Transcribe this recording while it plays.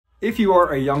If you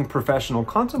are a young professional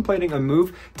contemplating a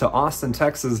move to Austin,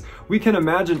 Texas, we can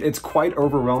imagine it's quite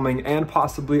overwhelming and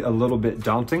possibly a little bit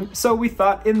daunting. So we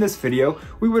thought in this video,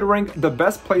 we would rank the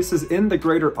best places in the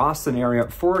greater Austin area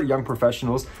for young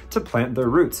professionals to plant their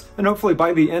roots. And hopefully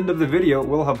by the end of the video,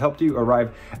 we'll have helped you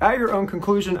arrive at your own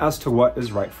conclusion as to what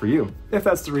is right for you. If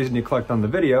that's the reason you clicked on the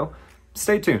video,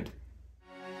 stay tuned.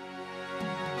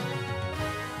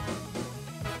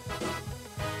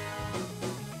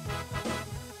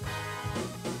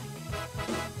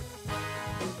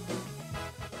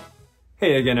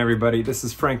 Hey again everybody, this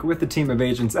is Frank with the team of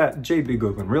agents at JB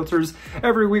Goodwin Realtors.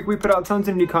 Every week we put out tons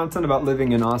of new content about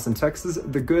living in Austin, Texas,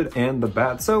 the good and the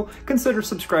bad. So consider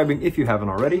subscribing if you haven't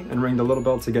already and ring the little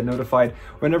bell to get notified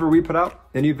whenever we put out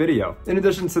a new video. In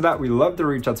addition to that, we love the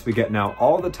reach outs we get now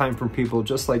all the time from people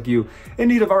just like you in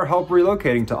need of our help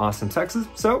relocating to Austin, Texas.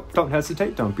 So don't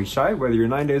hesitate, don't be shy, whether you're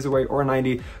 9 days away or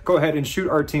 90, go ahead and shoot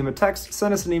our team a text,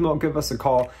 send us an email, give us a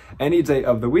call any day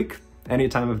of the week, any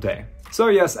time of day. So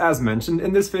yes, as mentioned,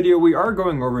 in this video we are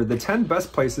going over the 10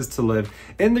 best places to live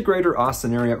in the greater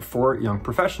Austin area for young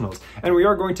professionals. And we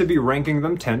are going to be ranking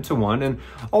them 10 to 1, and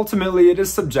ultimately it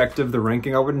is subjective, the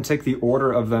ranking. I wouldn't take the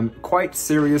order of them quite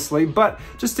seriously, but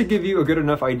just to give you a good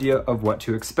enough idea of what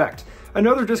to expect.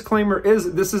 Another disclaimer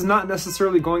is this is not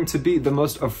necessarily going to be the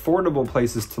most affordable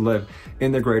places to live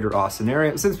in the greater Austin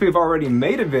area, since we've already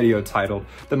made a video titled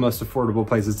The Most Affordable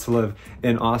Places to Live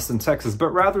in Austin, Texas, but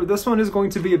rather this one is going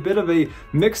to be a bit of a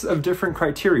mix of different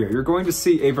criteria. You're going to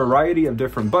see a variety of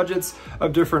different budgets,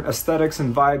 of different aesthetics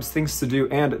and vibes, things to do,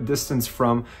 and distance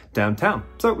from downtown.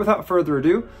 So without further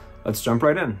ado, let's jump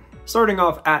right in. Starting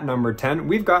off at number 10,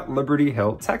 we've got Liberty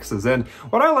Hill, Texas. And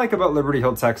what I like about Liberty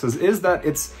Hill, Texas is that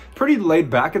it's pretty laid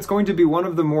back. It's going to be one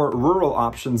of the more rural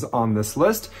options on this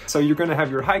list. So you're going to have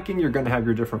your hiking, you're going to have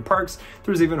your different parks.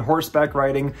 There's even horseback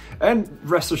riding, and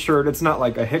rest assured, it's not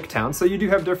like a hick town. So you do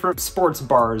have different sports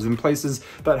bars and places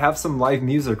that have some live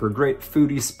music or great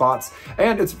foodie spots.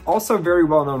 And it's also very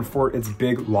well known for its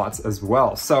big lots as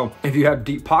well. So if you have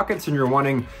deep pockets and you're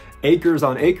wanting acres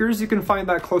on acres, you can find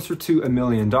that closer to $1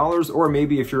 million, or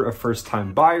maybe if you're a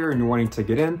first-time buyer and you're wanting to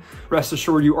get in, rest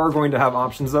assured you are going to have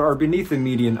options that are beneath the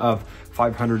median of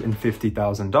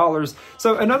 $550,000.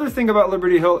 So another thing about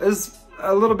Liberty Hill is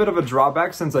a little bit of a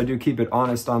drawback, since I do keep it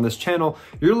honest on this channel.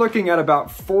 You're looking at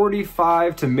about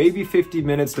 45 to maybe 50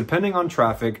 minutes, depending on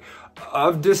traffic,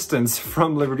 of distance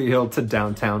from Liberty Hill to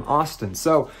downtown Austin.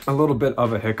 So a little bit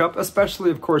of a hiccup,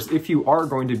 especially of course if you are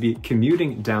going to be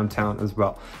commuting downtown as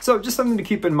well. So just something to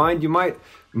keep in mind. You might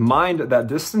mind that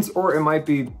distance, or it might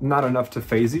be not enough to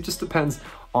phase you, just depends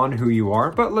on who you are.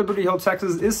 But Liberty Hill,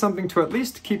 Texas is something to at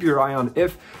least keep your eye on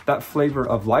if that flavor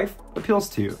of life appeals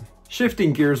to you.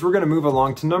 Shifting gears, we're going to move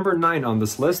along to number 9 on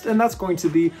this list, and that's going to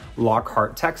be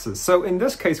Lockhart, Texas. So in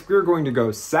this case, we're going to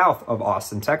go south of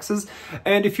Austin, Texas.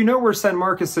 And if you know where San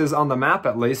Marcos is on the map,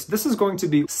 at least, this is going to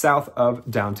be south of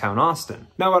downtown Austin.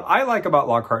 Now, what I like about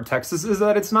Lockhart, Texas is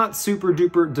that it's not super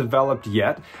duper developed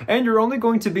yet, and you're only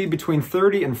going to be between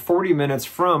 30 and 40 minutes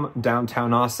from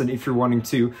downtown Austin if you're wanting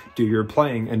to do your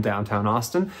playing in downtown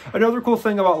Austin. Another cool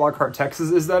thing about Lockhart,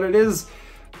 Texas is that it is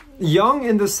young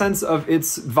in the sense of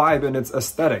its vibe and its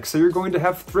aesthetic. So you're going to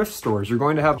have thrift stores, you're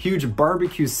going to have a huge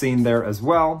barbecue scene there as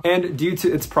well. And due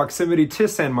to its proximity to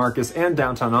San Marcos and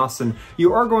downtown Austin,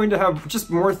 you are going to have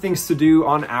just more things to do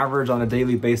on average on a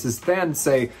daily basis than,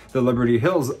 say, the Liberty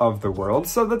Hills of the world.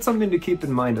 So that's something to keep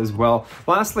in mind as well.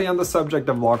 Lastly, on the subject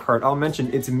of Lockhart, I'll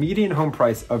mention its median home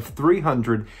price of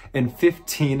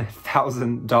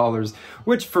 $315,000,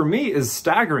 which for me is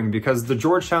staggering, because the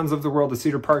Georgetowns of the world, the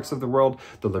Cedar Parks of the world,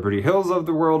 the Liberty Hills of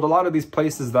the world, a lot of these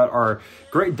places that are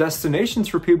great destinations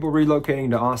for people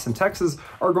relocating to Austin, Texas,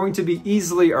 are going to be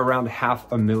easily around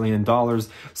 $500,000.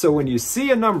 So when you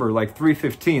see a number like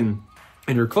 315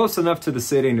 and you're close enough to the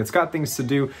city and it's got things to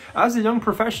do, as a young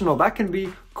professional, that can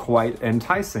be quite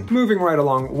enticing. Moving right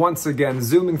along, once again,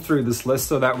 zooming through this list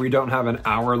so that we don't have an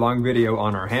hour-long video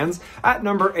on our hands. At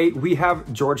number 8, we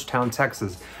have Georgetown,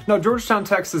 Texas. Now, Georgetown,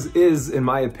 Texas is, in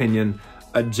my opinion,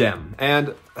 a gem.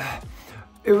 And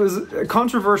it was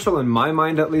controversial in my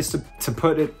mind, at least, to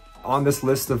put it on this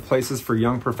list of places for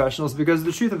young professionals, because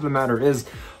the truth of the matter is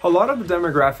a lot of the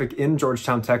demographic in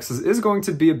Georgetown, Texas is going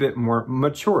to be a bit more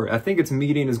mature. I think its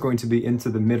median is going to be into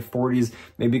the mid-40s,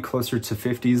 maybe closer to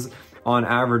 50s on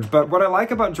average. But what I like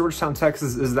about Georgetown,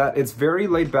 Texas is that it's very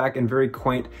laid back and very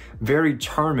quaint, very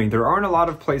charming. There aren't a lot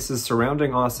of places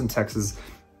surrounding Austin, Texas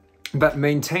that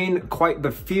maintain quite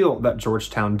the feel that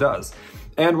Georgetown does.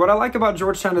 And what I like about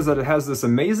Georgetown is that it has this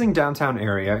amazing downtown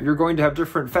area. You're going to have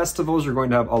different festivals, you're going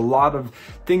to have a lot of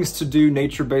things to do,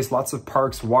 nature-based, lots of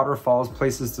parks, waterfalls,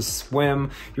 places to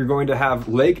swim. You're going to have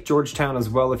Lake Georgetown as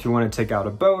well if you want to take out a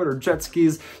boat or jet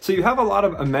skis. So you have a lot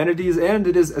of amenities, and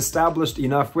it is established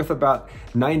enough with about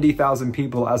 90,000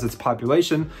 people as its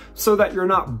population so that you're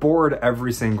not bored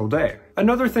every single day.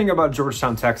 Another thing about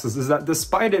Georgetown, Texas is that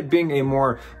despite it being a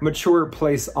more mature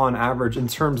place on average in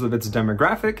terms of its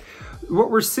demographic,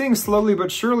 what we're seeing slowly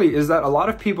but surely is that a lot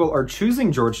of people are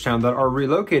choosing Georgetown that are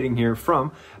relocating here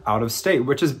from out of state,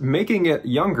 which is making it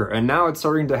younger. And now it's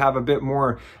starting to have a bit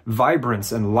more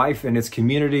vibrance and life in its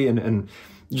community, and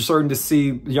you're starting to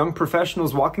see young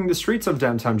professionals walking the streets of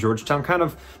downtown Georgetown, kind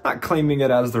of not claiming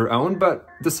it as their own, but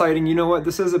deciding, you know what,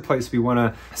 this is a place we want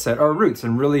to set our roots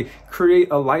and really create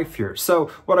a life here. So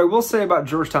what I will say about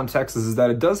Georgetown, Texas is that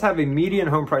it does have a median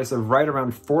home price of right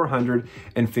around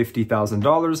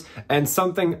 $450,000. And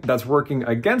something that's working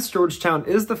against Georgetown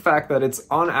is the fact that it's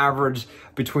on average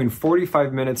between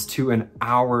 45 minutes to an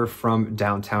hour from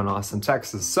downtown Austin,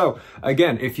 Texas. So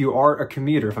again, if you are a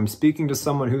commuter, if I'm speaking to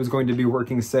someone who is going to be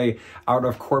working, say, out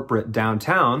of corporate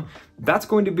downtown, that's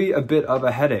going to be a bit of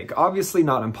a headache. Obviously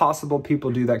not impossible.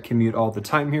 People do that commute all the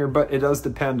time here, but it does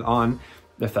depend on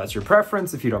if that's your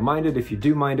preference, if you don't mind it, if you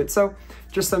do mind it. So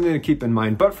just something to keep in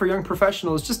mind. But for young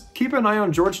professionals, just keep an eye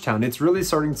on Georgetown. It's really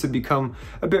starting to become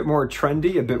a bit more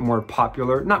trendy, a bit more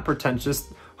popular, not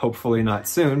pretentious, hopefully not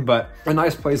soon, but a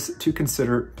nice place to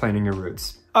consider planning your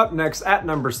roots. Up next at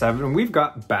number 7, we've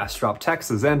got Bastrop,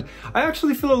 Texas. And I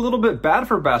actually feel a little bit bad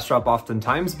for Bastrop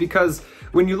oftentimes because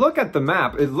when you look at the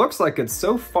map, it looks like it's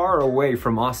so far away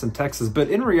from Austin, Texas, but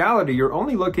in reality, you're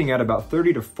only looking at about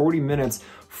 30 to 40 minutes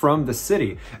from the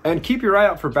city. And keep your eye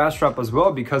out for Bastrop as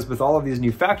well, because with all of these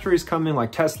new factories coming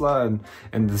like Tesla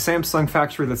and the Samsung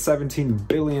factory that's $17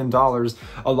 billion,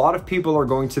 a lot of people are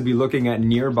going to be looking at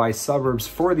nearby suburbs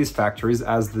for these factories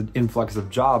as the influx of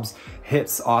jobs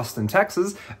hits Austin,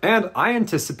 Texas. And I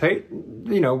anticipate,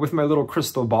 you know, with my little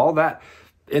crystal ball, that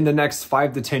in the next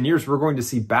 5 to 10 years, we're going to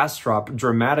see Bastrop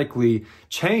dramatically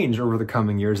change over the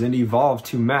coming years and evolve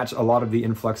to match a lot of the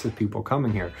influx of people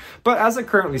coming here. But as it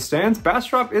currently stands,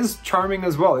 Bastrop is charming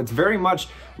as well. It's very much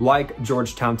like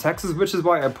Georgetown, Texas, which is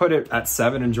why I put it at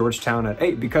 7 and Georgetown at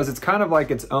 8, because it's kind of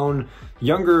like its own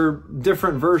younger,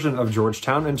 different version of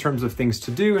Georgetown in terms of things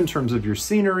to do, in terms of your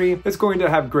scenery. It's going to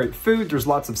have great food. There's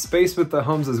lots of space with the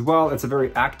homes as well. It's a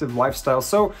very active lifestyle.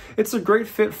 So it's a great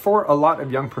fit for a lot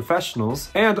of young professionals.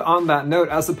 And on that note,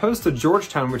 as opposed to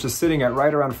Georgetown, which is sitting at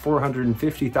right around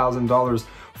 $450,000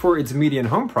 for its median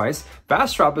home price,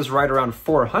 Bastrop is right around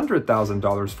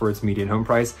 $400,000 for its median home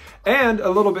price, and a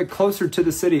little bit closer to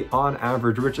the city on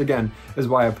average, which again is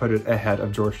why I put it ahead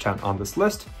of Georgetown on this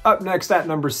list. Up next at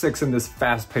number 6 in this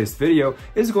fast-paced video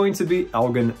is going to be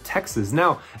Elgin, Texas.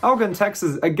 Now, Elgin,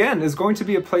 Texas, again, is going to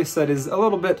be a place that is a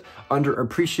little bit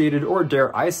underappreciated, or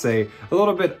dare I say, a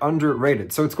little bit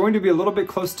underrated. So it's going to be a little bit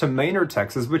close to Manor,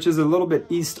 Texas, which is a little bit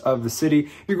east of the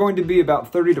city. You're going to be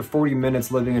about 30 to 40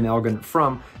 minutes living in Elgin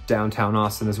from downtown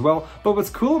Austin as well. But what's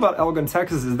cool about Elgin,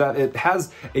 Texas is that it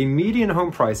has a median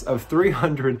home price of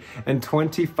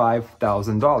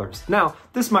 $325,000. Now,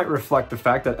 this might reflect the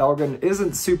fact that Elgin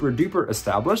isn't super duper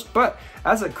established, but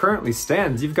as it currently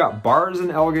stands, you've got bars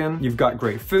in Elgin, you've got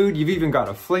great food, you've even got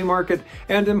a flea market,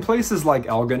 and in places like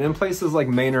Elgin, in places like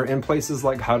Manor, in places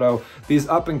like Hutto, these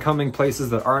up and coming places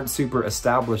that aren't super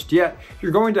established yet,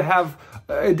 you're going to have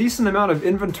a decent amount of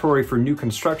inventory for new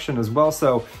construction as well.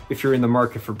 So if you're in the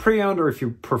market for pre-owned, or if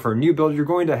you prefer new build, you're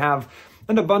going to have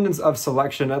an abundance of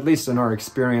selection, at least in our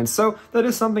experience. So that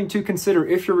is something to consider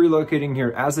if you're relocating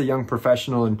here as a young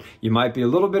professional and you might be a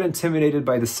little bit intimidated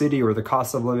by the city or the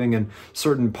cost of living in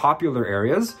certain popular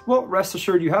areas. Well, rest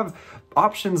assured you have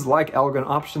options like Elgin,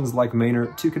 options like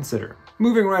Manor to consider.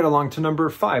 Moving right along to number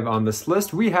 5 on this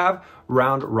list, we have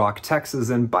Round Rock, Texas.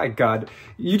 And by God,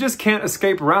 you just can't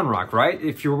escape Round Rock, right?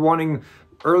 If you're wanting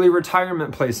early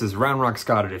retirement places, Round Rock's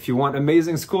got it. If you want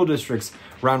amazing school districts,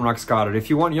 Round Rock's got it. If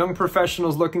you want young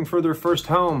professionals looking for their first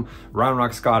home, Round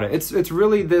Rock's got it. It's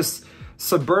really this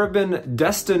suburban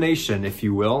destination, if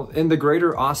you will, in the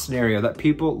greater Austin area that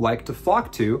people like to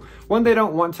flock to when they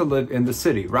don't want to live in the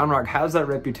city. Round Rock has that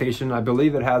reputation. I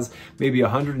believe it has maybe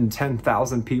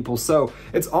 110,000 people. So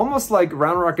it's almost like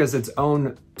Round Rock is its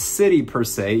own city per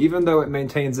se, even though it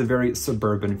maintains a very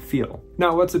suburban feel.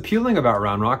 Now, what's appealing about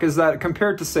Round Rock is that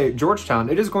compared to, say, Georgetown,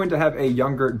 it is going to have a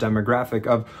younger demographic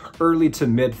of early to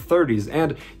mid 30s.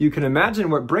 And you can imagine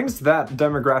what brings that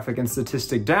demographic and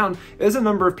statistic down is a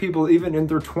number of people even in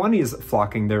their 20s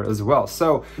flocking there as well.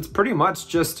 So it's pretty much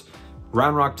just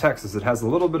Round Rock, Texas. It has a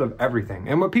little bit of everything.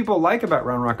 And what people like about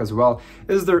Round Rock as well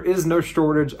is there is no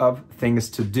shortage of things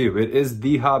to do. It is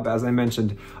the hub, as I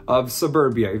mentioned, of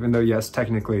suburbia, even though, yes,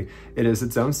 technically it is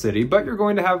its own city, but you're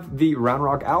going to have the Round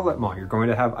Rock Outlet Mall. You're going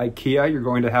to have IKEA. You're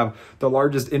going to have the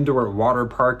largest indoor water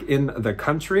park in the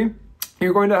country.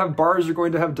 You're going to have bars, you're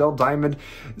going to have Del Diamond.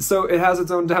 So it has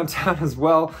its own downtown as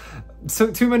well.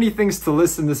 So too many things to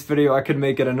list in this video. I could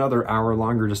make it another hour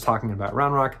longer just talking about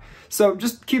Round Rock. So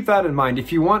just keep that in mind.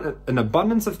 If you want an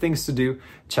abundance of things to do,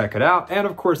 check it out. And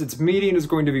of course, its median is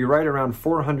going to be right around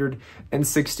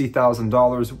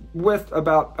 $460,000 with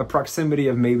about a proximity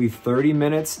of maybe 30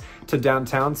 minutes to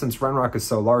downtown. Since Round Rock is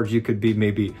so large, you could be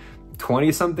maybe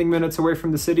 20 something minutes away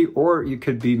from the city, or you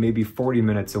could be maybe 40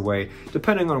 minutes away,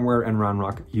 depending on where in Round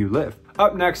Rock you live.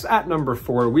 Up next at number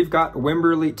 4, we've got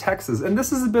Wimberley, Texas. And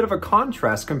this is a bit of a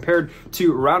contrast compared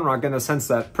to Round Rock in the sense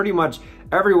that pretty much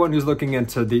everyone who's looking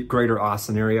into the greater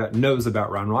Austin area knows about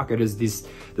Round Rock. It is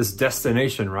this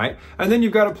destination, right? And then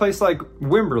you've got a place like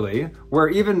Wimberley, where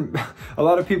even a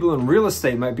lot of people in real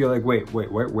estate might be like, wait,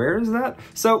 where is that?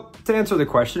 So to answer the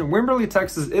question, Wimberley,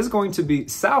 Texas is going to be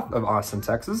south of Austin,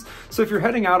 Texas. So if you're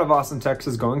heading out of Austin,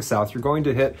 Texas, going south, you're going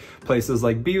to hit places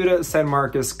like Buda, San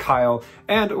Marcos, Kyle,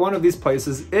 and one of these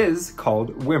places is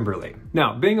called Wimberley.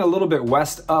 Now, being a little bit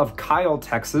west of Kyle,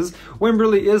 Texas,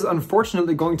 Wimberley is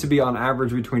unfortunately going to be on average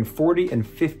between 40 and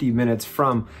 50 minutes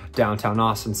from downtown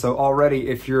Austin. So already,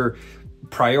 if you're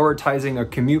prioritizing a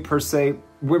commute per se,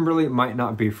 Wimberley might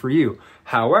not be for you.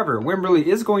 However, Wimberley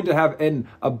is going to have an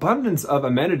abundance of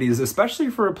amenities, especially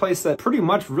for a place that pretty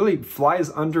much really flies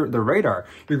under the radar.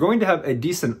 You're going to have a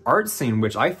decent art scene,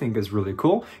 which I think is really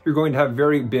cool. You're going to have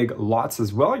very big lots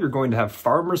as well. You're going to have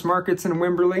farmers markets in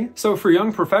Wimberley. So for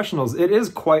young professionals, it is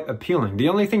quite appealing. The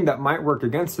only thing that might work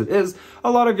against it is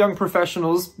a lot of young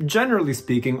professionals, generally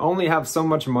speaking, only have so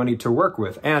much money to work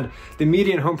with. And the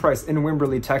median home price in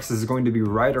Wimberley, Texas is going to be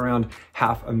right around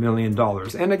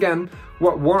 $500,000. And again,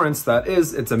 what warrants that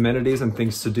is its amenities and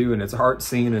things to do and its art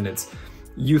scene and its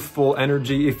youthful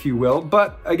energy, if you will.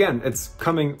 But again, it's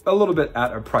coming a little bit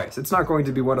at a price. It's not going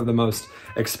to be one of the most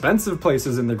expensive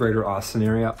places in the greater Austin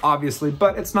area, obviously,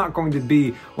 but it's not going to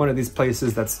be one of these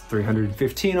places that's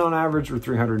 $315 on average or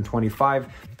 $325.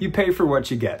 You pay for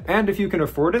what you get. And if you can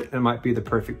afford it, it might be the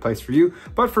perfect place for you.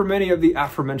 But for many of the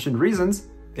aforementioned reasons,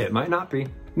 it might not be.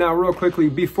 Now, real quickly,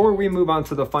 before we move on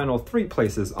to the final 3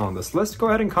 places on this list, go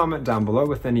ahead and comment down below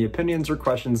with any opinions or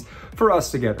questions for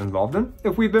us to get involved in.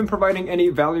 If we've been providing any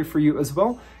value for you as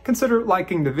well, consider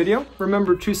liking the video.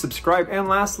 Remember to subscribe, and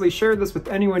lastly, share this with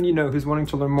anyone you know who's wanting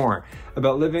to learn more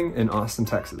about living in Austin,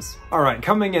 Texas. All right,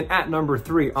 coming in at number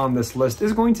 3 on this list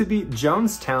is going to be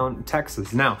Jonestown,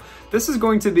 Texas. Now, this is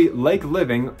going to be lake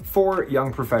living for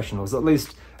young professionals, at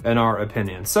least in our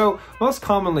opinion. So most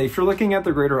commonly, if you're looking at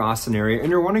the greater Austin area and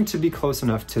you're wanting to be close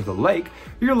enough to the lake,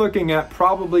 you're looking at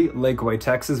probably Lakeway,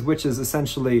 Texas, which is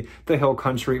essentially the hill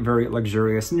country, very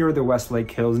luxurious, near the Westlake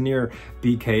Hills, near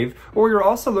Bee Cave. Or you're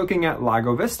also looking at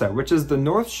Lago Vista, which is the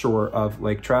north shore of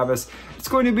Lake Travis. It's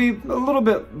going to be a little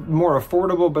bit more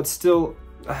affordable, but still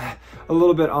a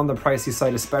little bit on the pricey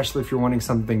side, especially if you're wanting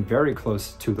something very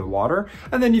close to the water.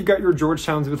 And then you've got your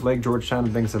Georgetowns with Lake Georgetown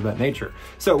and things of that nature.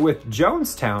 So with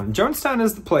Jonestown, Jonestown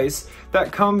is the place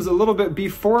that comes a little bit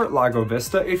before Lago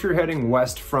Vista if you're heading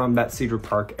west from that Cedar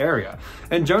Park area.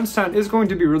 And Jonestown is going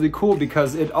to be really cool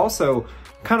because it also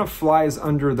kind of flies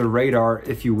under the radar,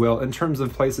 if you will, in terms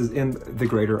of places in the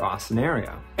greater Austin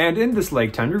area. And in this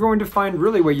lake town, you're going to find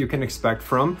really what you can expect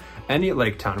from any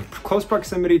lake town. Close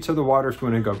proximity to the water if you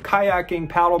want to go kayaking,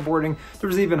 paddleboarding.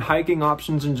 There's even hiking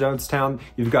options in Jonestown.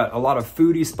 You've got a lot of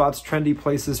foodie spots, trendy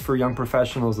places for young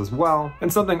professionals as well.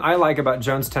 And something I like about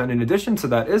Jonestown in addition to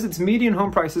that is its median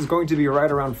home price is going to be right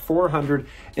around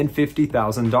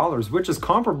 $450,000, which is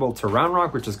comparable to Round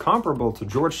Rock, which is comparable to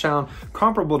Georgetown,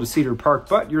 comparable to Cedar Park,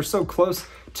 but you're so close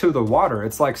to the water.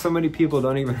 It's like so many people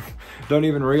don't even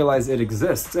realize it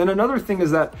exists. And another thing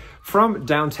is that from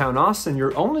downtown Austin,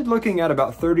 you're only looking at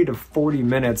about 30 to 40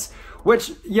 minutes,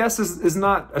 which yes, is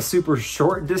not a super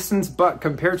short distance, but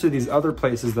compared to these other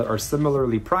places that are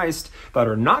similarly priced, that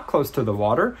are not close to the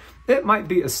water, it might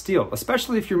be a steal,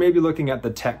 especially if you're maybe looking at the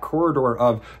tech corridor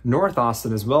of North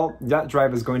Austin as well. That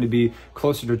drive is going to be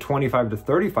closer to 25 to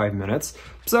 35 minutes.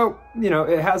 So, you know,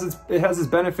 it has its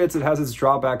benefits, it has its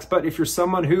drawbacks, but if you're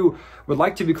someone who would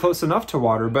like to be close enough to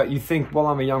water, but you think, well,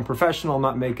 I'm a young professional, I'm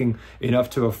not making enough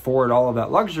to afford all of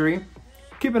that luxury,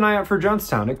 keep an eye out for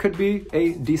Jonestown. It could be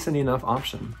a decent enough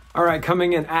option. All right,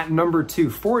 coming in at number 2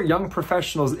 for young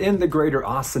professionals in the greater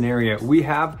Austin area, we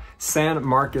have San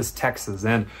Marcos, Texas.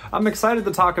 And I'm excited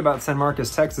to talk about San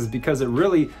Marcos, Texas, because it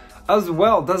really as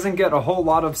well doesn't get a whole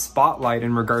lot of spotlight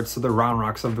in regards to the Round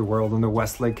Rocks of the world and the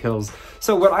Westlake Hills.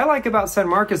 So what I like about San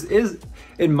Marcos is,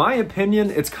 in my opinion,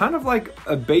 it's kind of like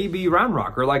a baby Round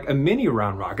Rock, or like a mini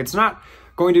Round Rock. It's not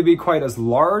going to be quite as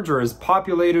large or as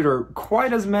populated or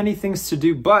quite as many things to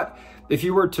do, but if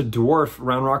you were to dwarf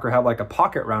Round Rock or have like a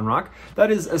pocket Round Rock,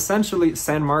 that is essentially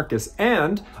San Marcos.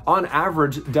 And on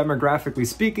average, demographically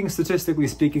speaking, statistically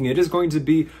speaking, it is going to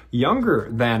be younger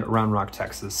than Round Rock,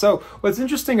 Texas. So what's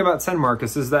interesting about San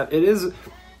Marcos is that it is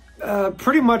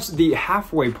pretty much the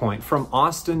halfway point from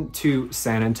Austin to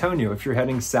San Antonio if you're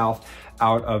heading south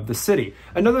out of the city.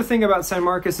 Another thing about San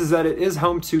Marcos is that it is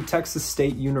home to Texas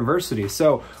State University.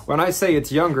 So when I say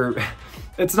it's younger,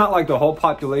 it's not like the whole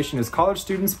population is college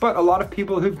students, but a lot of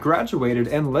people who've graduated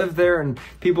and live there, and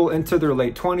people into their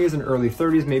late 20s and early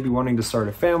 30s, maybe wanting to start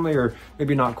a family or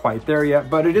maybe not quite there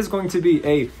yet. But it is going to be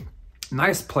a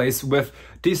nice place with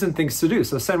decent things to do.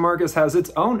 So San Marcos has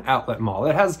its own outlet mall.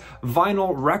 It has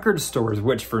vinyl record stores,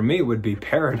 which for me would be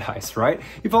paradise, right?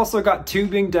 You've also got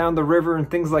tubing down the river and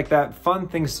things like that, fun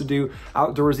things to do,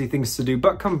 outdoorsy things to do,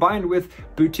 but combined with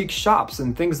boutique shops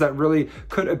and things that really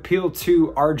could appeal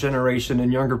to our generation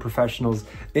and younger professionals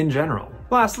in general.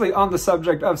 Lastly, on the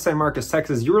subject of San Marcos,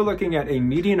 Texas, you are looking at a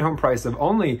median home price of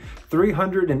only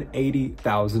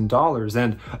 $380,000.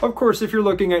 And of course, if you're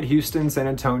looking at Houston, San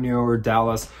Antonio, or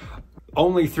Dallas,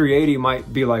 only 380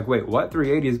 might be like, wait, what?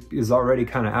 380 is already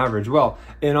kind of average. Well,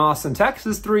 in Austin,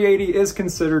 Texas, 380 is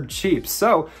considered cheap.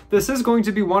 So this is going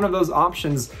to be one of those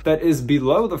options that is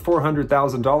below the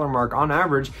 $400,000 mark on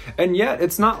average. And yet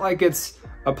it's not like it's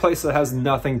a place that has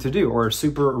nothing to do, or a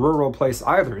super rural place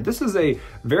either. This is a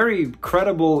very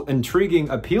credible, intriguing,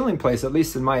 appealing place, at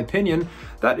least in my opinion,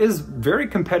 that is very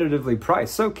competitively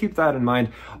priced. So keep that in mind.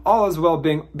 All as well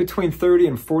being between 30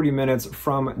 and 40 minutes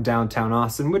from downtown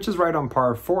Austin, which is right on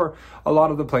par for a lot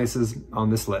of the places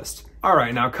on this list. All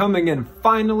right, now coming in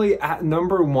finally at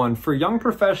number 1 for young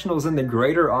professionals in the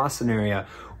greater Austin area,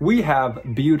 we have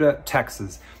Buda,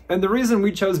 Texas. And the reason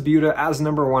we chose Buda as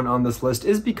number 1 on this list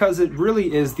is because it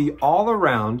really is the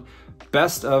all-around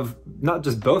best of not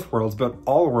just both worlds, but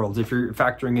all worlds if you're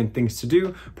factoring in things to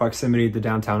do, proximity to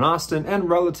downtown Austin, and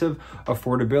relative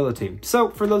affordability. So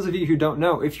for those of you who don't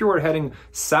know, if you are heading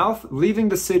south, leaving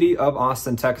the city of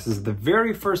Austin, Texas, the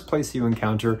very first place you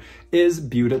encounter is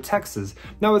Buda, Texas.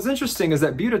 Now what's interesting is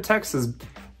that Buda, Texas,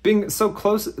 being so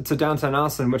close to downtown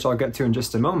Austin, which I'll get to in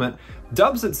just a moment,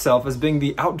 dubs itself as being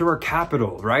the outdoor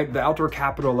capital, right? The outdoor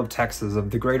capital of Texas, of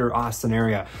the greater Austin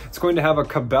area. It's going to have a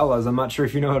Cabela's. I'm not sure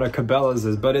if you know what a Cabela's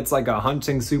is, but it's like a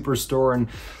hunting superstore.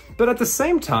 But at the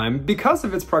same time, because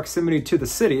of its proximity to the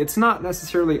city, it's not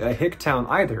necessarily a hick town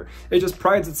either. It just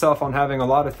prides itself on having a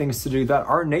lot of things to do that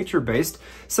are nature-based,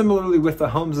 similarly with the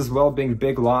homes as well being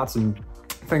big lots and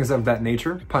things of that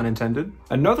nature, pun intended.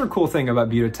 Another cool thing about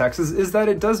Buda, Texas is that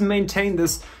it does maintain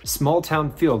this small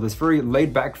town feel, this very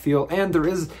laid back feel, and there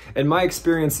is, in my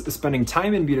experience spending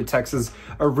time in Buda, Texas,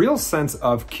 a real sense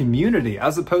of community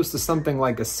as opposed to something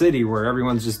like a city where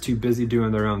everyone's just too busy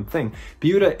doing their own thing.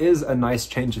 Buda is a nice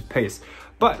change of pace.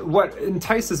 But what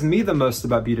entices me the most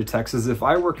about Buda, Texas, if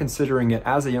I were considering it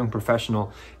as a young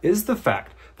professional, is the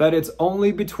fact that it's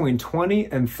only between 20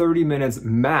 and 30 minutes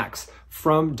max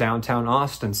from downtown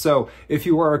Austin. So if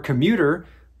you are a commuter,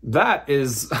 that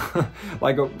is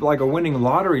like a winning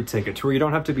lottery ticket to where you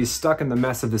don't have to be stuck in the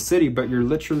mess of the city, but you're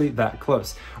literally that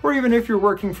close. Or even if you're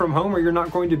working from home or you're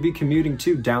not going to be commuting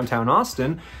to downtown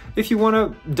Austin, if you want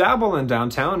to dabble in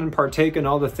downtown and partake in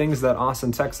all the things that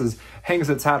Austin, Texas hangs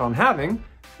its hat on having,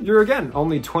 you're again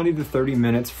only 20 to 30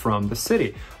 minutes from the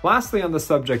city. Lastly, on the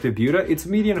subject of Buda, its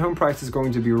median home price is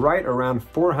going to be right around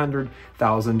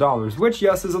 $400,000, which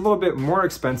yes, is a little bit more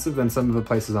expensive than some of the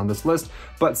places on this list,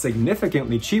 but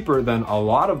significantly cheaper than a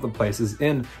lot of the places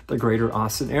in the greater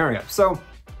Austin area. So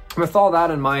with all that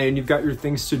in mind, you've got your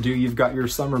things to do, you've got your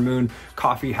Summer Moon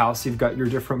coffee house, you've got your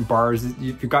different bars,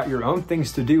 you've got your own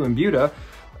things to do in Buda.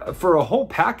 For a whole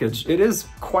package, it is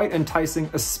quite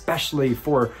enticing, especially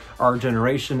for our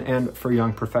generation and for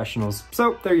young professionals.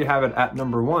 So there you have it at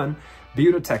number 1,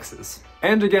 Buda, Texas.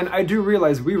 And again, I do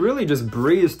realize we really just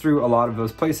breezed through a lot of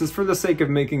those places for the sake of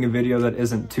making a video that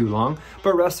isn't too long,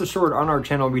 but rest assured on our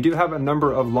channel, we do have a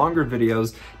number of longer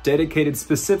videos dedicated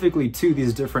specifically to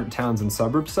these different towns and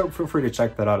suburbs, so feel free to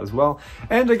check that out as well.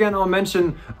 And again, I'll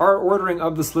mention our ordering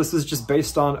of this list is just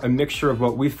based on a mixture of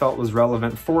what we felt was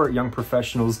relevant for young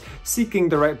professionals seeking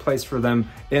the right place for them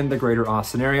in the greater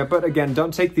Austin area. But again,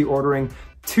 don't take the ordering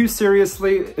too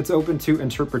seriously. It's open to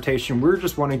interpretation. We're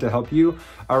just wanting to help you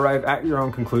arrive at your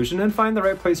own conclusion and find the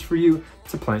right place for you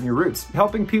to plant your roots.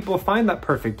 Helping people find that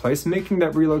perfect place, making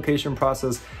that relocation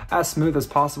process as smooth as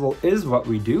possible is what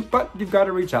we do, but you've got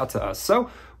to reach out to us. So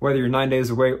whether you're 9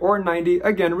 days away or 90,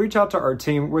 again, reach out to our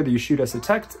team, whether you shoot us a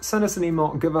text, send us an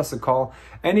email, give us a call,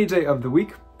 any day of the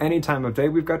week, any time of day.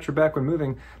 We've got your back when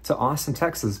moving to Austin,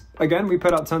 Texas. Again, we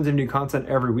put out tons of new content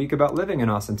every week about living in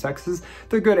Austin, Texas,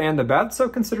 the good and the bad, so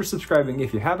consider subscribing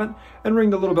if you haven't, and ring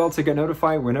the little bell to get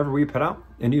notified whenever we put out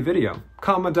a new video.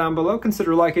 Comment down below,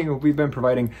 consider liking if we've been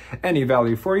providing any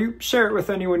value for you, share it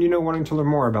with anyone you know wanting to learn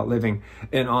more about living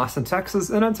in Austin, Texas,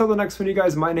 and until the next one, you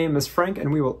guys, my name is Frank,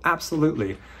 and we will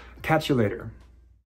absolutely catch you later.